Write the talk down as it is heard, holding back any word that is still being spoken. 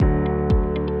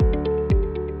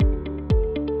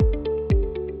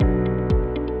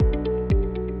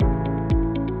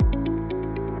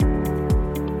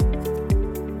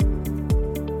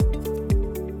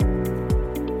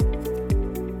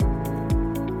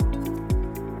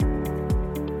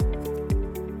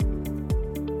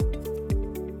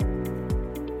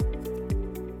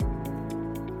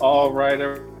All right,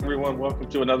 everyone, welcome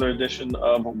to another edition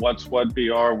of What's What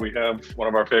BR. We have one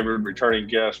of our favorite returning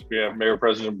guests. We have Mayor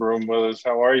President Broome with us.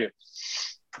 How are you?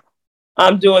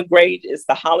 I'm doing great. It's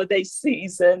the holiday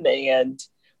season, and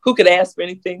who could ask for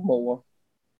anything more?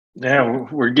 Yeah,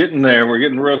 we're getting there. We're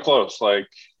getting real close, like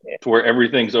Yeah. to where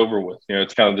everything's over with.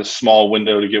 It's kind of this small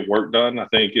window to get work done. I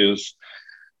think is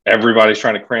everybody's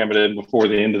trying to cram it in before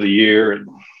the end of the year and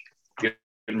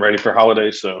getting ready for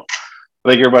holidays. So I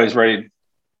think everybody's ready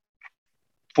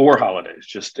for holidays,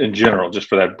 just in general, just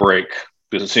for that break,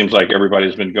 because it seems like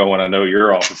everybody's been going. I know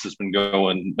your office has been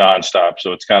going nonstop,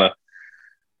 so it's kind of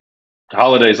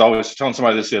holidays. I was telling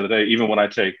somebody this the other day. Even when I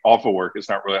take off of work, it's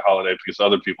not really a holiday because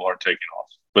other people aren't taking off.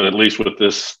 But at least with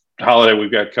this holiday we've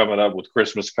got coming up, with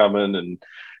Christmas coming and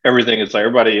everything, it's like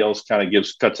everybody else kind of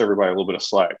cuts everybody a little bit of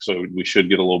slack. So we should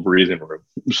get a little breathing room.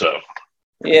 So that's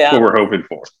what Yeah. we're hoping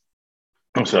for.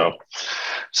 So,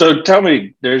 so tell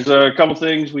me, there's a couple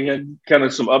things we had kind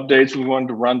of some updates we wanted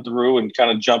to run through and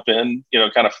kind of jump in,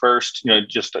 kind of first,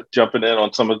 just jumping in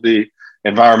on some of the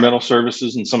environmental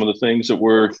services and some of the things that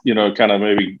were, kind of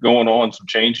maybe going on, some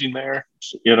changing there,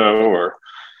 or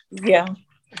Yeah.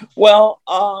 Well,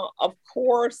 of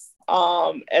course,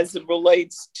 as it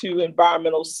relates to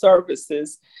environmental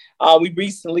services, we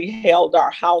recently held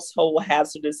our household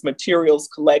hazardous materials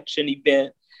collection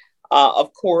event.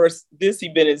 Of course, this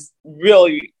event is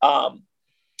really, uh,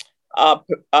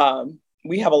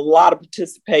 we have a lot of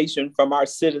participation from our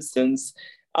citizens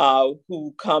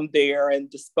who come there and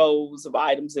dispose of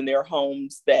items in their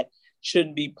homes that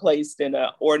shouldn't be placed in an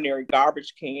ordinary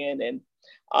garbage can. And,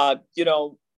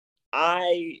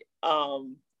 I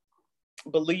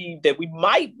believe that we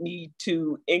might need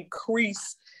to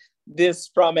increase this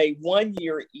from a 1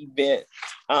 year event,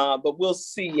 but we'll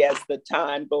see as the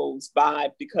time goes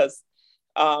by because,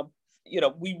 uh,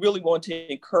 we really want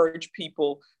to encourage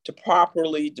people to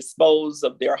properly dispose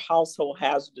of their household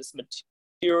hazardous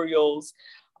materials.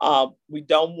 We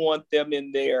don't want them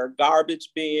in their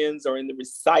garbage bins or in the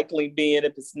recycling bin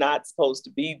if it's not supposed to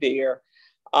be there.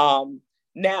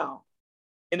 Now,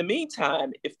 in the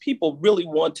meantime, if people really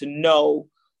want to know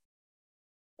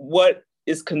what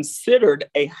is considered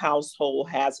a household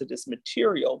hazardous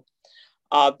material,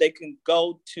 they can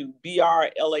go to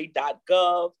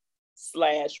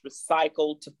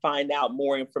brla.gov/recycle to find out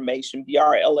more information.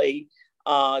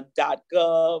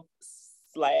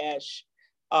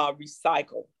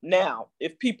 brla.gov/recycle. Now,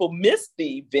 if people miss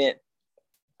the event,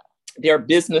 there are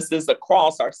businesses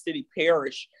across our city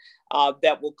parish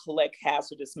that will collect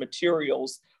hazardous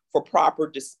materials for proper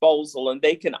disposal. And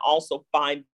they can also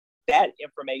find that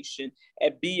information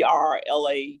at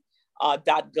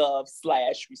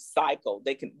brla.gov/recycle.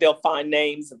 They'll find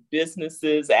names of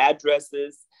businesses,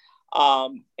 addresses,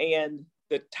 and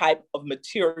the type of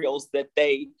materials that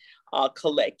they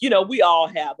collect. We all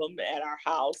have them at our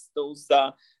house, those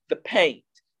the paint,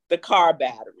 the car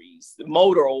batteries, the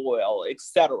motor oil,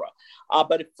 etc.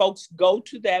 But if folks go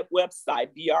to that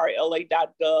website,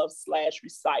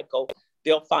 brla.gov/recycle,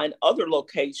 they'll find other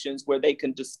locations where they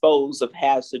can dispose of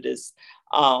hazardous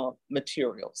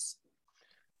materials.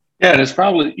 yeah, and it's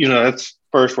probably, that's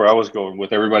first where I was going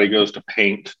with. Everybody goes to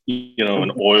paint, and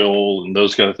Mhm. oil and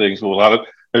those kind of things. But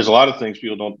there's a lot of things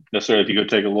people don't necessarily. If you go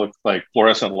take a look, like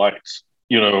fluorescent lights,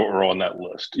 are on that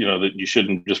list. That you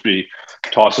shouldn't just be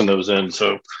tossing those in.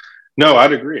 So no,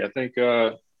 I'd agree. I think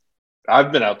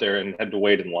I've been out there and had to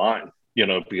wait in line,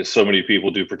 because so many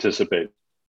people do participate.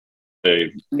 Yeah.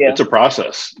 It's a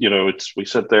process. We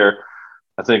sit there.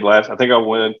 I think I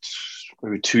went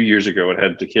maybe 2 years ago and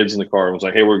had the kids in the car and was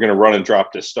like, "Hey, we're going to run and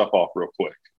drop this stuff off real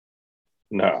quick."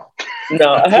 No,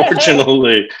 No.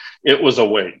 unfortunately, it was a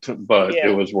wait, but it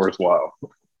Yeah. was worthwhile.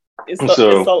 It's a it's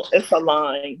So a it's a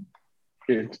line.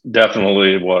 it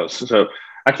definitely was. So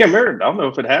I can't remember. I don't know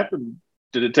if it happened.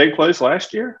 Did it take place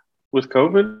last year with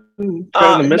COVID and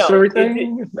kind of the midst of No, it did.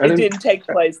 everything? I It didn't. didn't take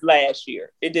place last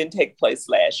year. It didn't take place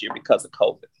last year because of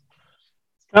COVID.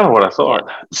 Kind of what I Yeah.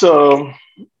 thought.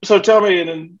 So tell me, and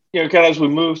then kind of as we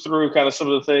move through, kind of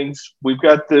some of the things we've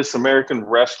got this American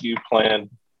Rescue Plan,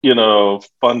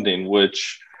 funding,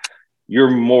 which you're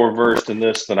more versed in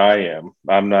this than I am.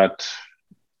 I'm not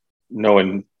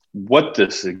knowing what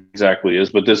this exactly is,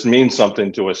 but this means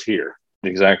something to us here.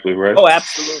 Exactly right. Oh,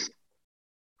 absolutely. So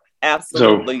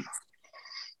Absolutely.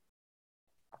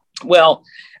 Well,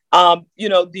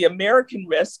 the American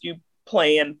Rescue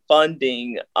Plan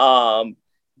funding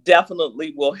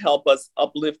definitely will help us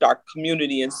uplift our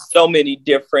community in so many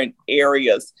different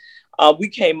areas. We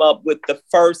came up with the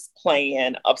first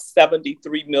plan of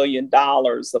 $73 million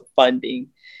of funding.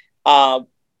 Uh,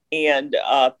 and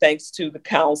thanks to the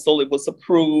council, it was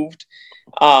approved.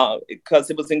 because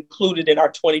it was included in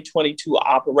our 2022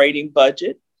 operating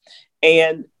budget.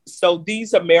 And so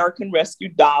these American Rescue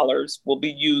dollars will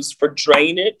be used for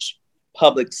drainage,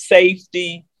 public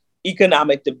safety,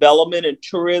 economic development and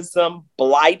tourism,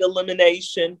 blight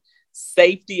elimination,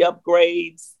 safety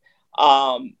upgrades,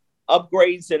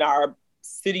 upgrades in our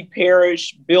city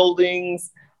parish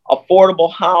buildings,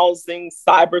 affordable housing,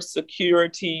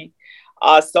 cybersecurity.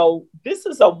 So this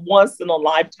is a once in a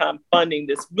lifetime funding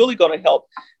that's really going to help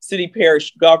city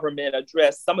parish government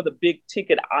address some of the big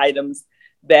ticket items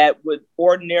that would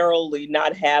ordinarily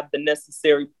not have the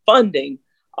necessary funding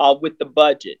with the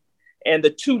budget. And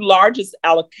the two largest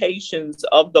allocations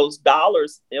of those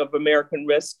dollars of American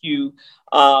Rescue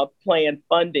Plan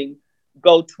funding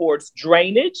go towards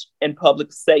drainage and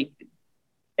public safety.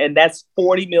 And that's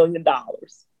 $40 million.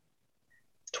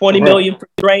 20 million for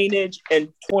drainage and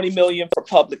 20 million for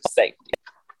public safety.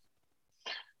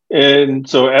 And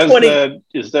so as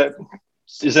is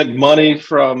that money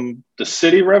from the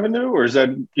city revenue, or is that,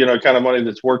 kind of money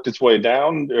that's worked its way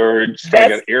down, or just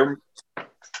kind of got air?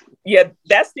 Yeah,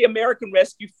 that's the American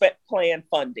Rescue Plan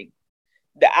funding.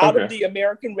 Out of the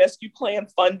American Rescue Plan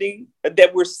funding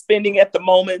that we're spending at the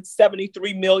moment,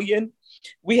 73 million,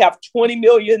 we have 20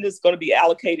 million that's going to be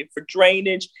allocated for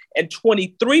drainage and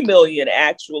 23 million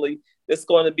actually that's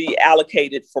going to be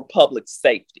allocated for public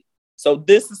safety. So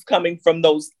this is coming from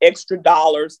those extra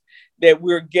dollars that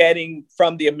we're getting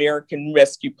from the American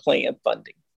Rescue Plan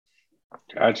funding.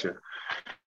 Gotcha.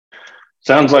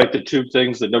 Sounds like the two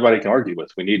things that nobody can argue with.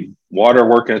 We need water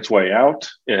working its way out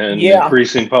and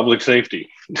increasing public safety.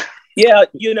 Yeah,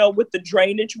 with the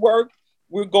drainage work,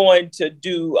 we're going to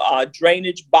do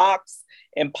drainage box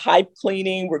and pipe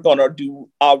cleaning. We're going to do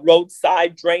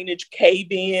roadside drainage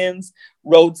cave-ins,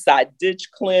 roadside ditch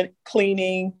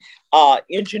cleaning,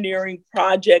 engineering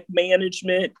project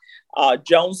management,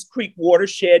 Jones Creek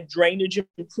watershed drainage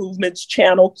improvements,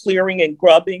 channel clearing and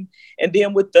grubbing. And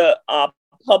then with the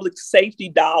public safety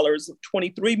dollars of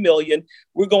 23 million,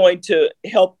 we're going to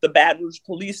help the Baton Rouge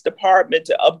Police Department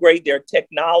to upgrade their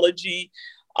technology,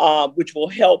 which will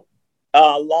help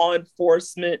law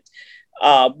enforcement.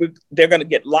 They're going to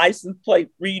get license plate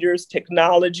readers,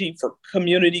 technology for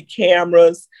community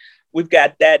cameras. We've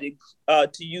got that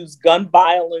to use gun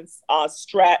violence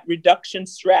reduction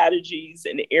strategies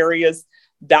in areas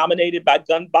dominated by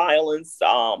gun violence.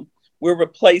 We're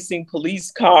replacing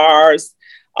police cars.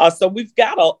 So we're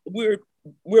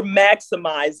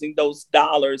maximizing those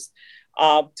dollars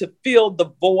to fill the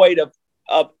void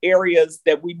of areas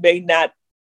that we may not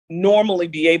normally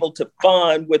be able to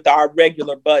fund with our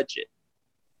regular budget.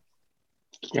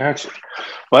 Gotcha.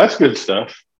 Well, that's good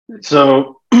stuff.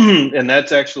 So, and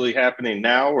that's actually happening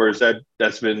now, or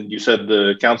that's been, you said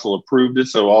the council approved it,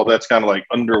 so all that's kind of like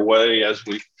underway I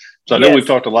know we've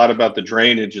talked a lot about the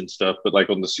drainage and stuff, but like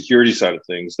on the security side of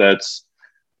things, that's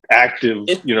active,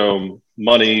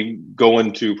 money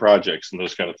going to projects and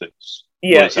those kind of things.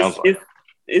 Yeah,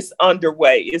 it's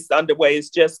underway. It's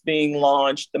just being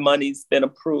launched. The money's been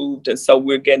approved, and so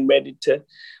we're getting ready to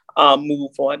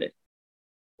move on it.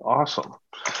 Awesome.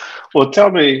 Well,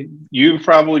 tell me, you've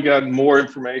probably got more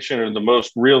information, or the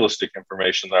most realistic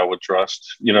information that I would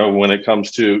trust, when it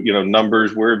comes to,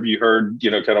 numbers. Where have you heard,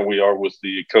 kind of we are with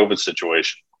the COVID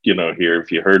situation, here, if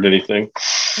you heard anything?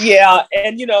 Yeah.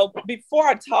 And, before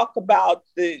I talk about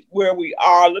where we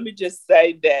are, let me just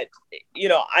say that,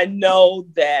 I know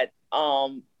that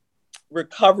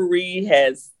recovery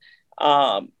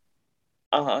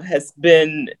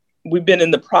we've been in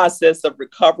the process of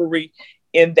recovery,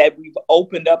 in that we've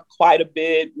opened up quite a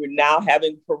bit. We're now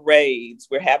having parades,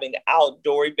 we're having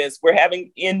outdoor events, we're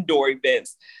having indoor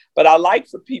events. But I like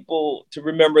for people to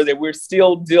remember that we're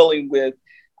still dealing with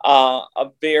a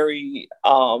very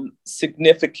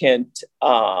significant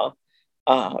COVID,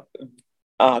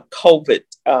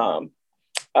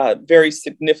 very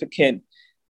significant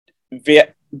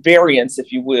variants,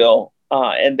 if you will.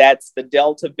 And that's the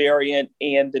Delta variant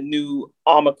and the new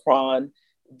Omicron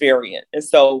variant. And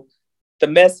so the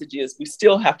message is we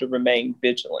still have to remain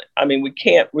vigilant. I mean, we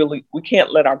can't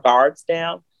let our guards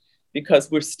down, because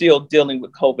we're still dealing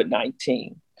with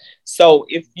COVID-19. So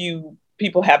if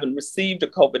people haven't received a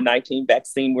COVID-19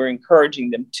 vaccine, we're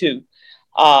encouraging them to.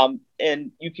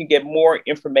 And you can get more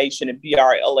information at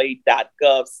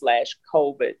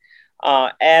brla.gov/COVID.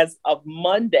 As of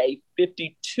Monday,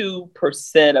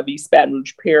 52% of East Baton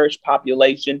Rouge Parish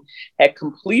population had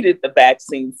completed the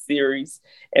vaccine series,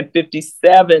 and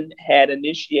 57 had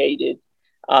initiated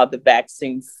the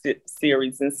vaccine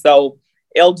series. And so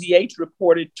LDH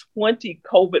reported 20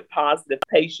 COVID positive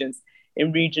patients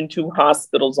in Region 2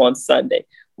 hospitals on Sunday.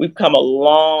 We've come a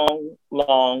long,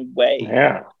 long way.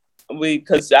 Yeah.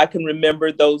 Because I can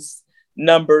remember those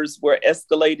numbers were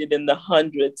escalated in the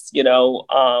hundreds,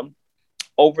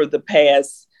 over the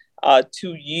past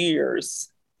 2 years.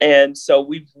 And so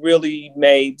we've really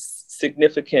made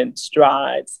significant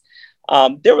strides.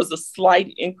 There was a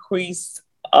slight increase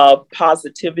of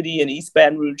positivity in East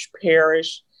Baton Rouge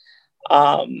Parish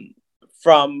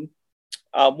from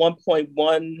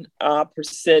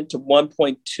 1.1% to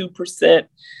 1.2%.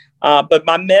 But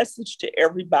my message to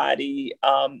everybody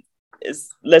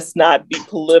is, let's not be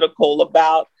political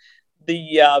about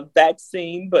the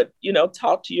vaccine, but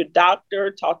talk to your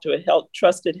doctor, talk to a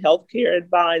trusted healthcare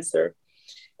advisor,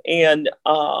 and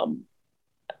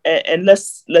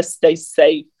let's stay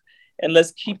safe, and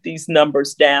let's keep these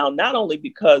numbers down. Not only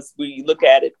because we look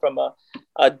at it from a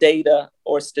data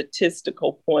or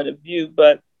statistical point of view,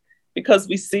 but because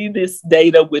we see this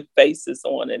data with faces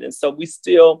on it, and so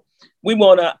we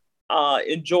want to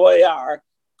enjoy our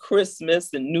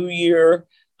Christmas and New Year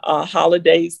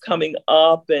holidays coming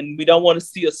up, and we don't want to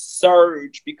see a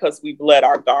surge because we've let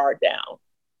our guard down.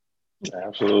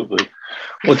 Absolutely.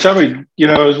 Well, tell me,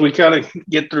 as we kind of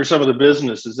get through some of the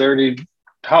business, is there any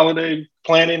holiday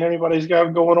planning anybody's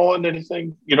got going on?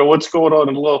 Anything, what's going on?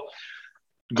 A little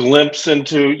glimpse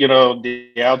into,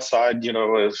 the outside,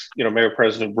 as, Mayor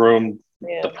President Broome,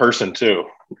 the person too.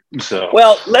 So,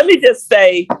 well, let me just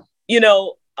say,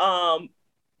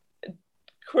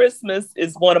 Christmas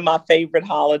is one of my favorite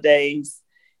holidays.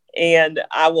 And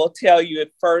I will tell you,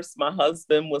 at first, my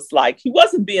husband was like, he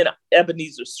wasn't being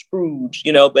Ebenezer Scrooge,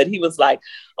 but he was like,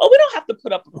 oh, we don't have to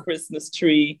put up a Christmas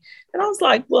tree. And I was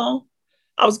like, well,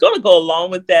 I was going to go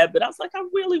along with that, but I was like, I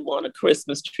really want a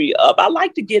Christmas tree up. I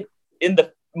like to get in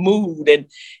the mood, and,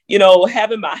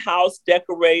 having my house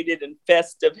decorated and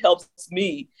festive helps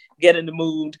me get in the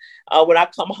mood. When I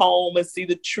come home and see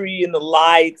the tree and the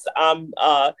lights,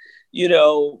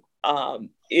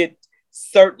 it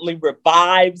certainly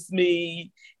revives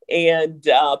me and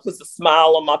puts a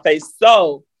smile on my face.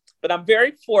 But I'm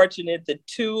very fortunate that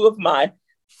two of my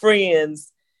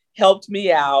friends helped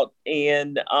me out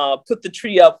and put the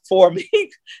tree up for me.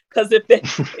 Because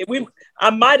I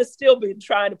might have still been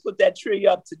trying to put that tree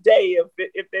up today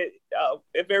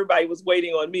if everybody was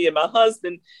waiting on me. And my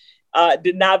husband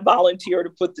did not volunteer to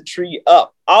put the tree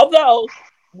up. Although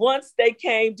once they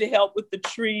came to help with the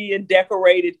tree and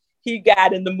decorated, he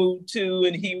got in the mood too,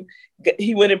 and he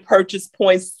went and purchased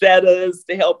poinsettias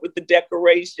to help with the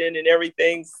decoration and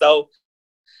everything. So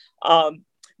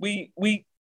we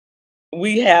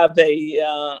have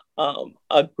a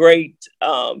great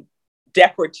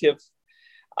decorative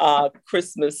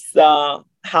Christmas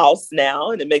house now,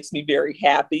 and it makes me very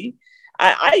happy.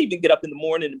 I even get up in the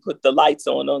morning and put the lights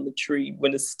on the tree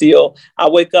when it's still. I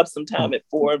wake up sometime at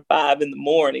 4 and 5 in the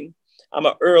morning. I'm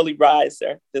an early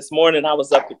riser. This morning I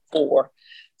was up at 4.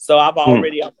 So I've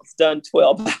already almost done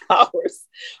 12 hours.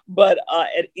 But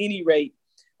at any rate,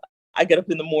 I get up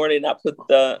in the morning and I put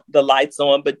the lights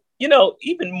on. But,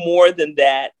 even more than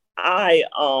that, I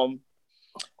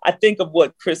think of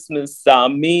what Christmas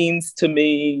means to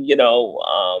me,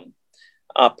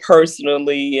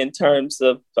 personally, in terms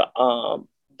of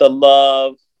the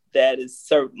love that is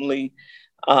certainly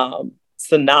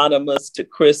synonymous to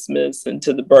Christmas and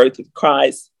to the birth of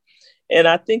Christ. And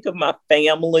I think of my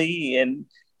family and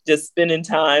just spending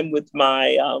time with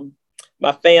my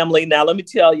family. Now, let me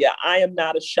tell you, I am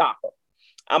not a shopper.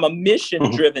 I'm a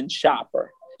mission-driven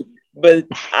shopper. But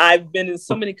I've been in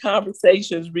so many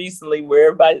conversations recently where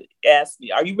everybody asks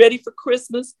me, are you ready for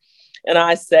Christmas? And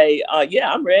I say, yeah,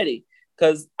 I'm ready.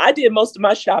 Because I did most of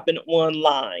my shopping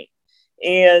online.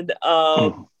 And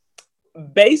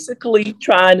basically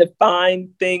trying to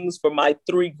find things for my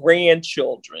 3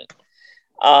 grandchildren.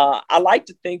 I like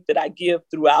to think that I give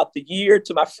throughout the year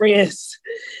to my friends,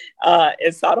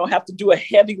 and so I don't have to do a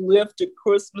heavy lift at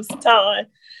Christmas time.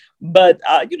 But,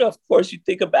 of course, you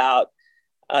think about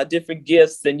different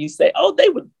gifts and you say, oh, they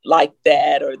would like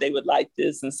that, or they would like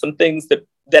this, and some things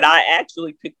that I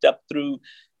actually picked up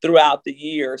throughout the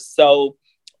year. So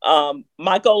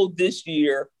my goal this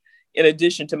year, in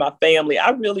addition to my family,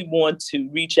 I really want to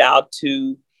reach out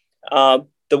to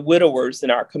the widowers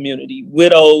in our community,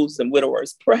 widows and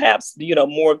widowers, perhaps,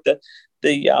 more of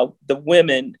the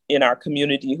women in our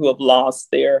community who have lost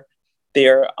their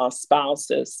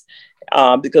spouses,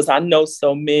 because I know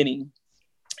so many,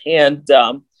 and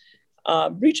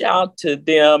reach out to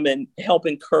them and help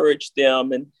encourage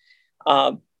them. And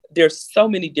there's so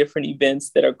many different events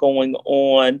that are going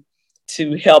on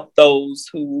to help those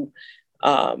who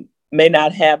may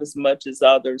not have as much as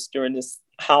others during this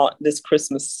this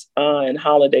Christmas and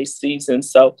holiday season.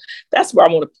 So that's where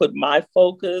I want to put my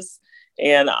focus.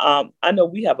 And I know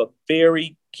we have a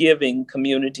very giving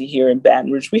community here in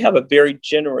Baton Rouge. We have a very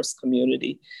generous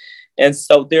community. And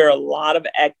so there are a lot of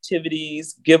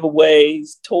activities,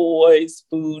 giveaways, toys,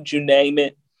 food, you name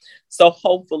it. So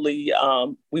hopefully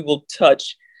we will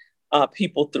touch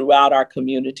people throughout our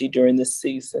community during this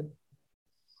season.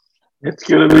 It's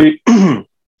going to be,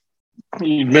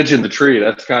 you mentioned the tree.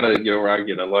 That's kind of, where I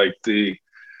get it. Like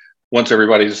once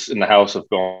everybody's in the house have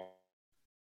gone,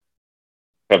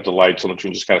 have the lights on the tree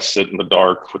and just kind of sit in the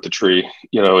dark with the tree,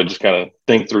 and just kind of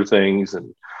think through things.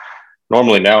 And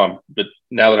normally but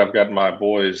now that I've got my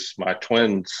boys, my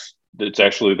twins, it's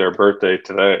actually their birthday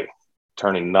today,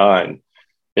 turning 9.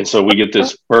 And so we get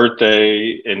this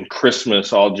birthday and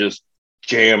Christmas all just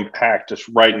jam packed, just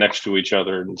right next to each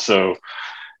other. And so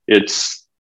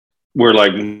we're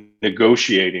like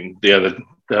negotiating. They had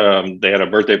a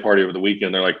birthday party over the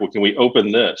weekend. They're like, well, can we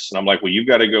open this? And I'm like, well, you've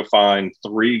got to go find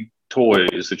 3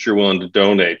 toys that you're willing to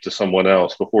donate to someone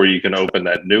else before you can open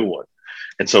that new one.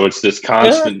 And so it's this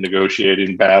constant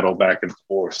negotiating battle back and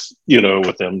forth,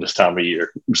 with them this time of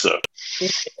year. So,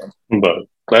 but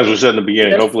as we said in the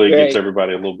beginning, hopefully it gives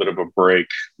everybody a little bit of a break.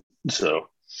 So,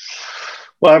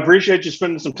 well, I appreciate you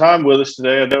spending some time with us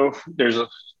today. I know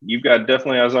you've got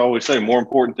definitely, as I always say, more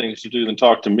important things to do than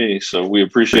talk to me. So we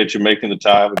appreciate you making the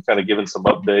time and kind of giving some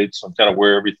updates on kind of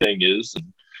where everything is.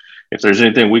 And if there's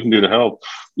anything we can do to help,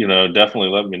 definitely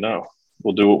let me know.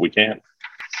 We'll do what we can.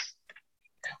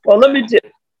 Well, let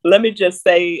me just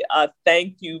say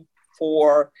thank you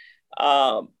for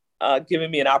giving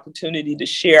me an opportunity to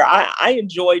share. I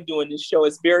enjoy doing this show.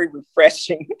 It's very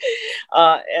refreshing.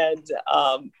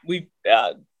 And we've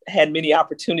had many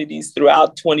opportunities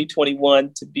throughout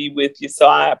 2021 to be with you. So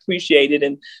I appreciate it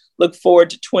and look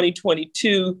forward to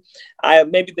 2022.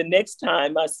 Maybe the next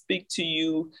time I speak to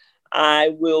you, I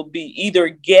will be either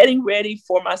getting ready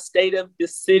for my State of the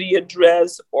City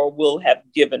address or will have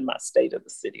given my State of the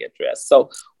City address. So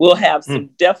we'll have some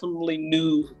definitely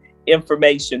new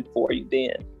information for you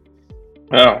then.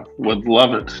 Oh, would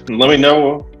love it. And let me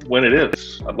know when it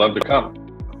is. I'd love to come.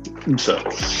 So.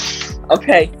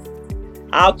 Okay.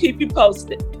 I'll keep you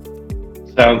posted.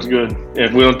 Sounds good.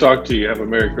 If we don't talk to you, have a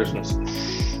Merry Christmas.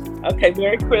 Okay.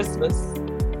 Merry Christmas.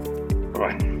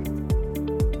 Bye.